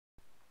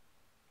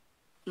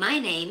My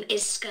name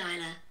is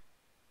Schuyler.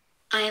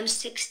 I am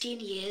 16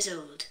 years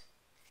old.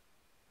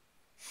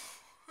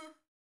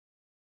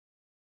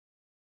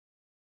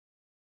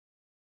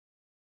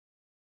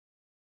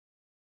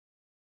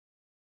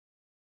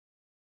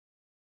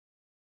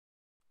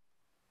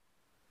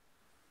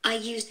 I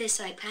use this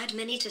iPad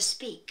mini to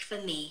speak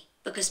for me,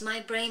 because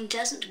my brain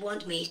doesn't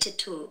want me to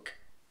talk.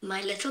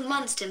 My little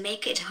monster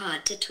make it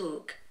hard to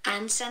talk,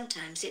 and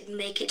sometimes it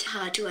make it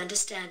hard to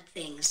understand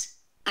things.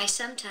 I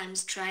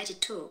sometimes try to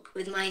talk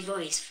with my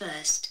voice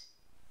first.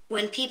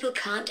 When people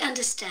can't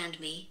understand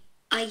me,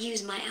 I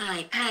use my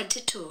iPad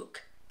to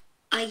talk.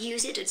 I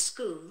use it at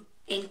school,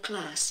 in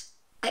class.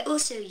 I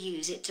also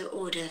use it to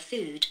order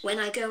food when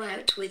I go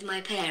out with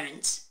my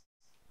parents.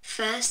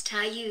 First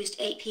I used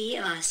a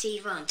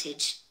PRC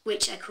Vantage,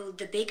 which I called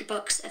the big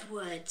box of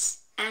words,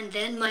 and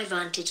then my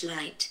Vantage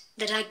Lite,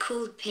 that I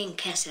called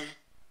Pinkessa.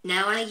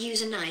 Now I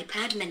use an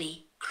iPad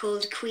mini,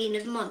 called Queen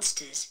of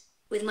Monsters,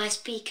 with my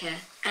speaker,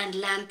 and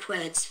lamp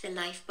Words for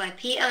Life by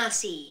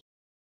PRC.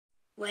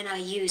 When I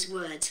use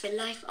Words for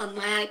Life on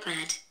my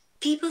iPad,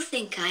 people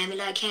think I am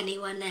like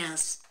anyone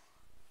else.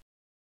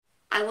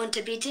 I want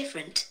to be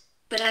different,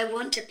 but I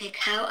want to pick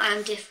how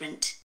I'm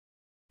different.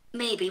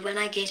 Maybe when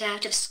I get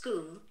out of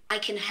school, I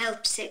can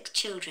help sick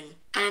children,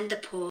 and the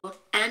poor,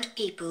 and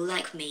people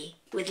like me,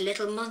 with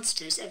little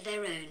monsters of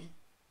their own.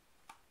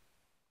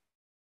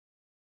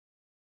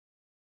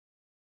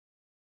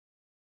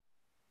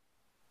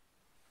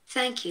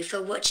 Thank you for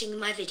watching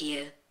my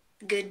video.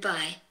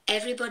 Goodbye,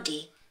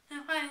 everybody.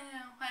 Bye.